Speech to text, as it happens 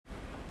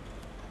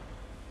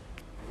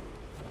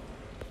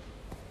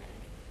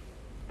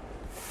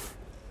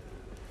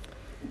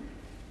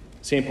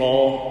St.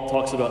 Paul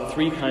talks about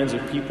three kinds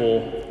of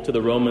people to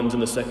the Romans in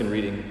the second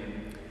reading: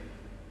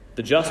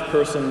 the just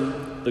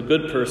person, the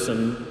good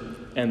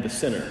person, and the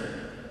sinner.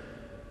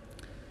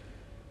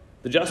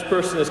 The just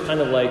person is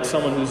kind of like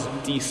someone who's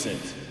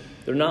decent.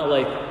 They're not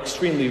like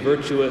extremely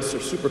virtuous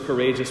or super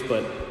courageous,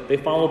 but they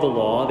follow the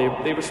law,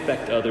 they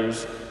respect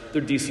others,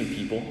 they're decent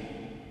people.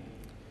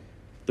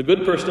 The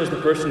good person is the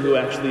person who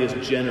actually is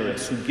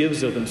generous, who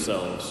gives of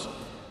themselves,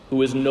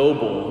 who is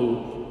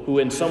noble, who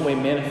in some way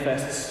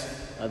manifests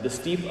this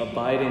deep,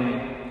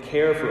 abiding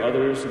care for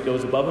others, who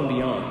goes above and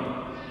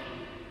beyond.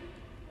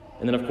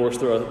 And then, of course,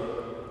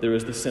 there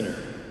is the sinner,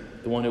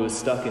 the one who is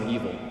stuck in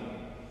evil.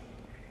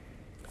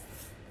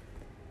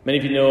 Many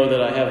of you know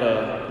that I have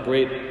a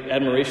great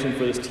admiration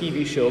for this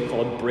TV show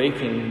called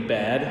Breaking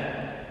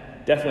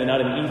Bad. Definitely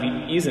not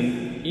an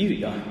easy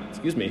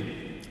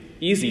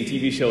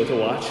TV show to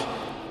watch,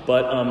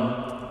 but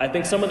I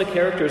think some of the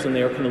characters in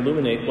there can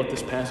illuminate what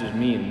this passage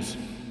means.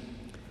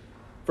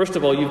 First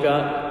of all, you've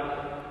got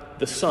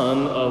the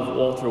son of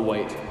Walter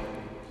White.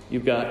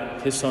 You've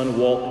got his son,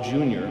 Walt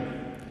Jr.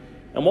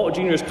 And Walt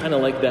Jr. is kind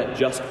of like that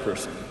just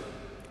person.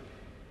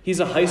 He's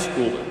a high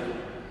schooler.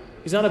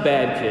 He's not a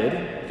bad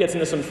kid. He gets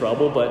into some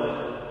trouble,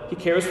 but he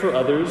cares for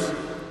others.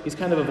 He's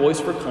kind of a voice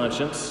for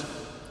conscience.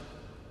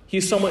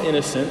 He's somewhat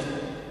innocent.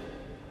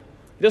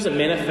 He doesn't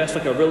manifest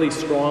like a really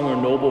strong or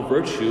noble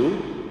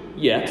virtue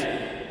yet.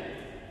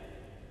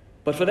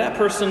 But for that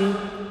person,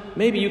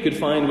 maybe you could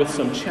find with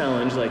some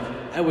challenge, like,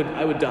 I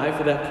would die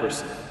for that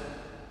person.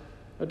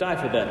 I would die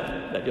for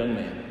that young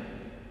man.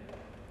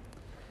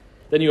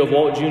 Then you have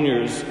Walt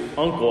Jr.'s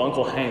uncle,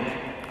 Uncle Hank.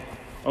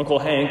 Uncle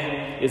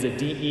Hank is a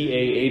DEA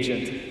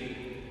agent.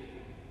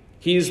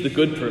 He's the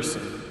good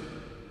person.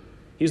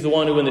 He's the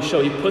one who in the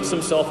show, he puts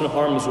himself in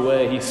harm's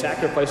way. He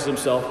sacrifices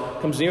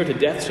himself, comes near to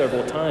death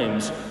several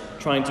times,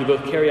 trying to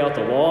both carry out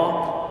the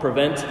law,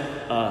 prevent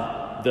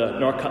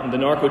the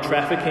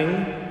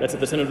narco-trafficking that's at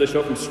the center of the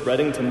show from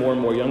spreading to more and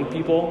more young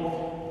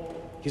people.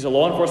 He's a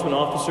law enforcement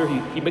officer.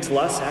 He makes a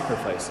lot of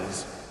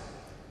sacrifices.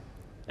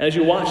 And as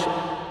you watch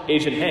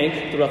Agent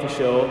Hank throughout the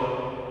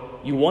show,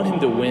 you want him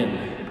to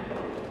win.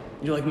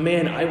 You're like,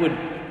 man,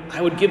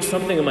 I would give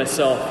something of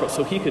myself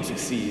so he could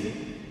succeed.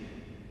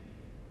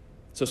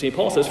 So St.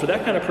 Paul says, for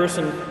that kind of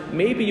person,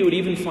 maybe you would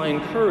even find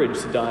courage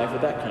to die for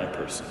that kind of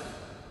person.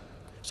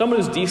 Someone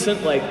who's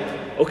decent, like,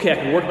 okay, I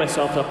can work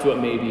myself up to it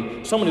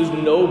maybe. Someone who's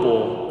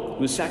noble,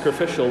 who's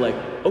sacrificial, like,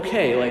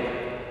 okay, like,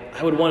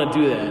 I would want to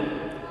do that.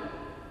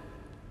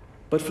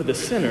 But for the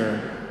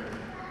sinner,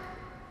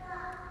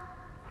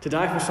 to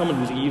die for someone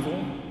who's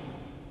evil,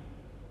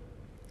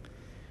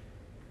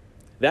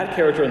 that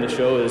character in the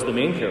show is the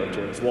main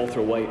character, is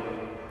Walter White,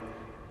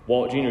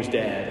 Walt Jr.'s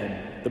dad,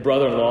 and the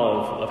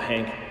brother-in-law of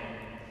Hank.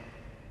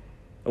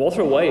 And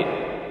Walter White,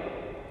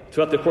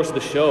 throughout the course of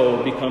the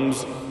show,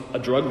 becomes a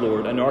drug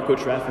lord, a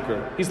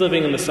narco-trafficker. He's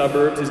living in the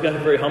suburbs, he's got a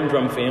very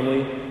humdrum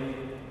family,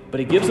 but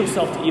he gives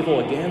himself to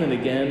evil again and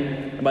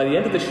again, and by the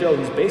end of the show,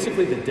 he's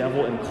basically the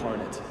devil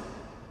incarnate.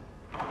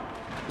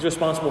 He's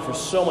responsible for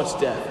so much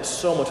death,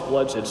 so much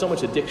bloodshed, so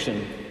much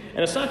addiction. And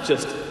it's not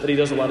just that he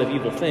does a lot of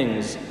evil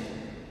things,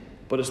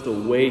 but it's the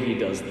way he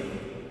does them.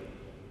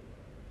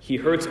 He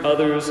hurts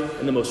others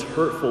in the most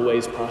hurtful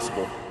ways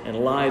possible, and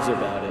lies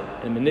about it,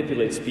 and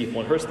manipulates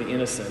people, and hurts the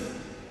innocent.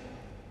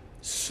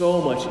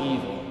 So much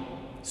evil,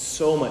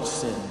 so much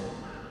sin.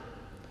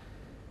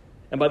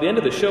 And by the end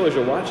of the show, as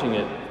you're watching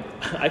it,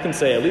 I can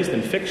say, at least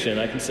in fiction,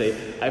 I can say,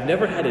 I've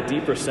never had a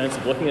deeper sense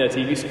of looking at a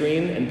TV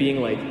screen and being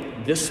like,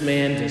 this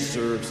man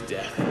deserves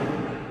death.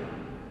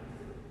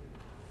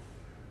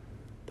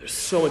 There's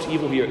so much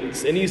evil here.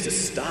 It needs to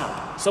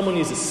stop. Someone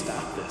needs to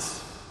stop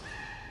this.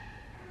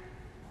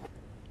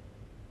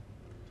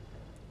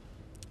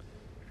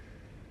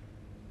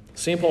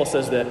 St. Paul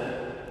says that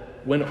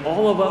when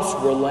all of us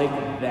were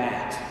like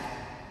that,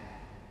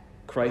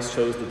 Christ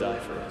chose to die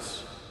for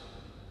us.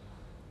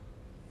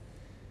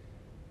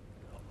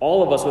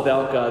 All of us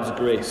without God's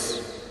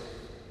grace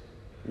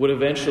would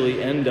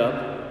eventually end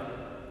up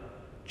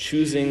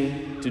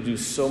choosing to do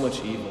so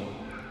much evil,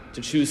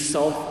 to choose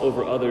self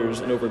over others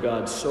and over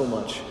God so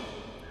much.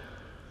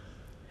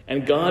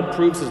 And God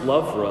proves his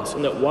love for us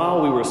in that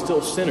while we were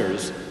still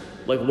sinners,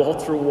 like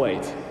Walter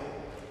White,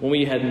 when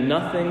we had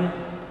nothing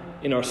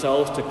in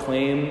ourselves to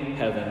claim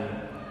heaven,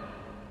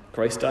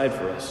 Christ died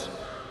for us.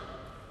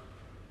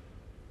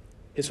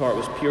 His heart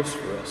was pierced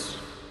for us.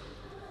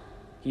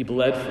 He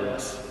bled for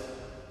us.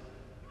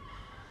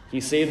 He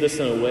saved us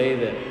in a way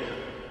that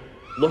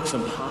looks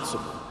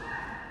impossible.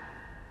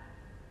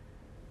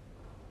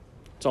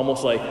 It's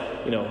almost like,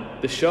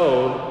 the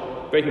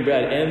show, Breaking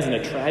Bad, ends in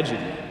a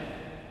tragedy.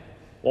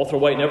 Walter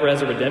White never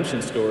has a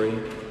redemption story.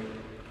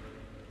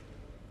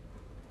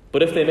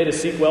 But if they made a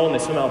sequel and they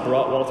somehow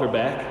brought Walter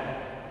back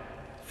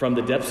from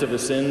the depths of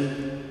his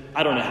sin,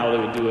 I don't know how they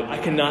would do it. I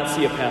cannot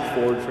see a path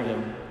forward for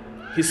him.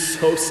 He's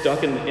so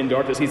stuck in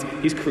darkness.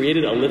 He's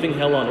created a living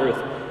hell on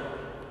earth.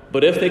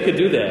 But if they could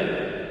do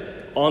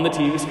that on the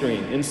TV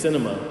screen, in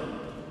cinema,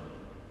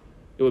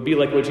 it would be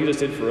like what Jesus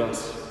did for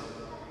us.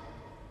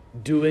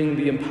 Doing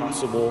the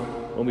impossible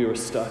when we were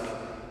stuck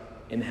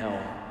in hell.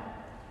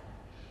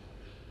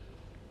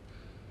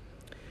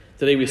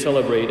 Today we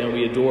celebrate and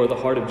we adore the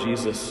heart of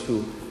Jesus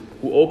who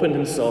opened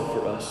himself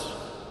for us.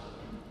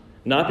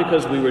 Not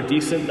because we were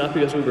decent, not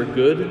because we were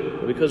good,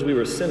 but because we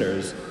were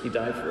sinners, he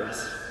died for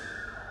us.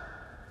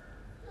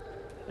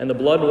 And the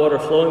blood and water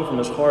flowing from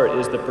his heart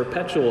is the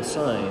perpetual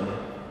sign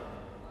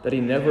that he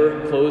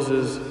never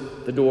closes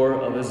the door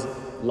of his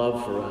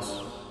love for us.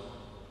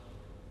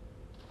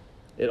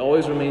 It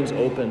always remains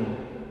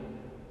open.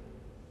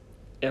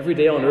 Every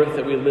day on earth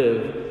that we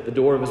live, the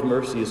door of his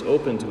mercy is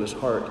open to his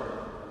heart.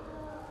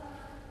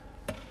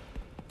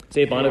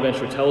 St.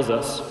 Bonaventure tells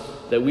us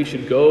that we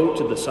should go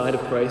to the side of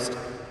Christ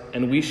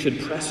and we should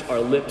press our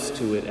lips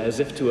to it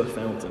as if to a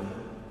fountain.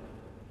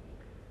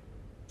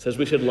 It says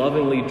we should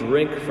lovingly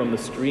drink from the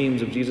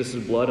streams of Jesus'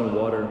 blood and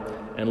water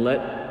and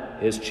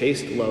let his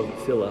chaste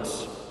love fill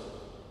us.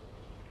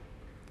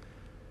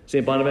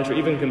 St. Bonaventure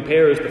even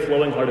compares the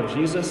flowing heart of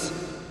Jesus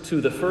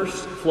to the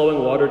first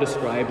flowing water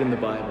described in the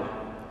Bible.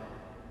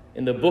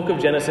 In the book of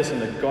Genesis,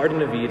 in the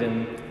Garden of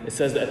Eden, it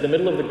says that at the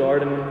middle of the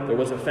garden there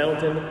was a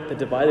fountain that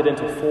divided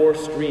into 4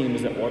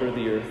 streams that watered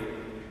the earth.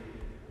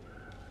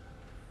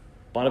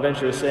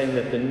 Bonaventure is saying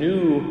that the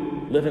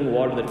new living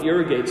water that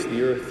irrigates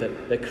the earth,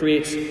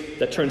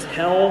 that turns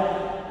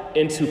hell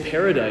into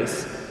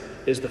paradise,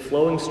 is the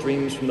flowing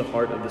streams from the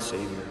heart of the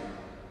Savior.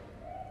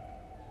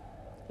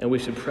 And we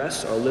should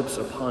press our lips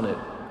upon it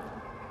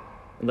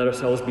and let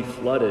ourselves be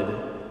flooded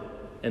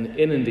and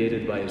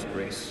inundated by his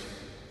grace.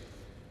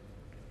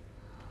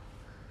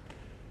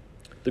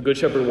 The Good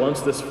Shepherd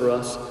wants this for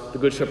us. The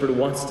Good Shepherd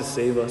wants to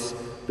save us.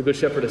 The Good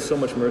Shepherd has so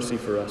much mercy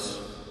for us.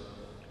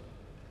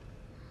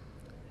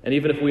 And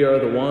even if we are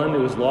the one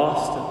who is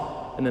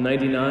lost and the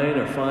 99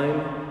 are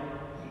fine,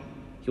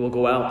 he will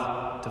go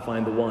out to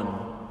find the one.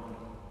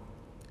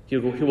 He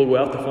will go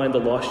out to find the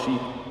lost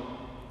sheep.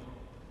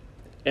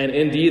 And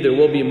indeed, there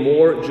will be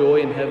more joy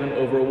in heaven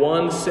over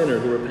one sinner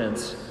who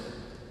repents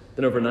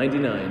than over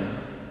 99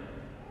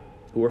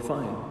 who are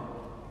fine.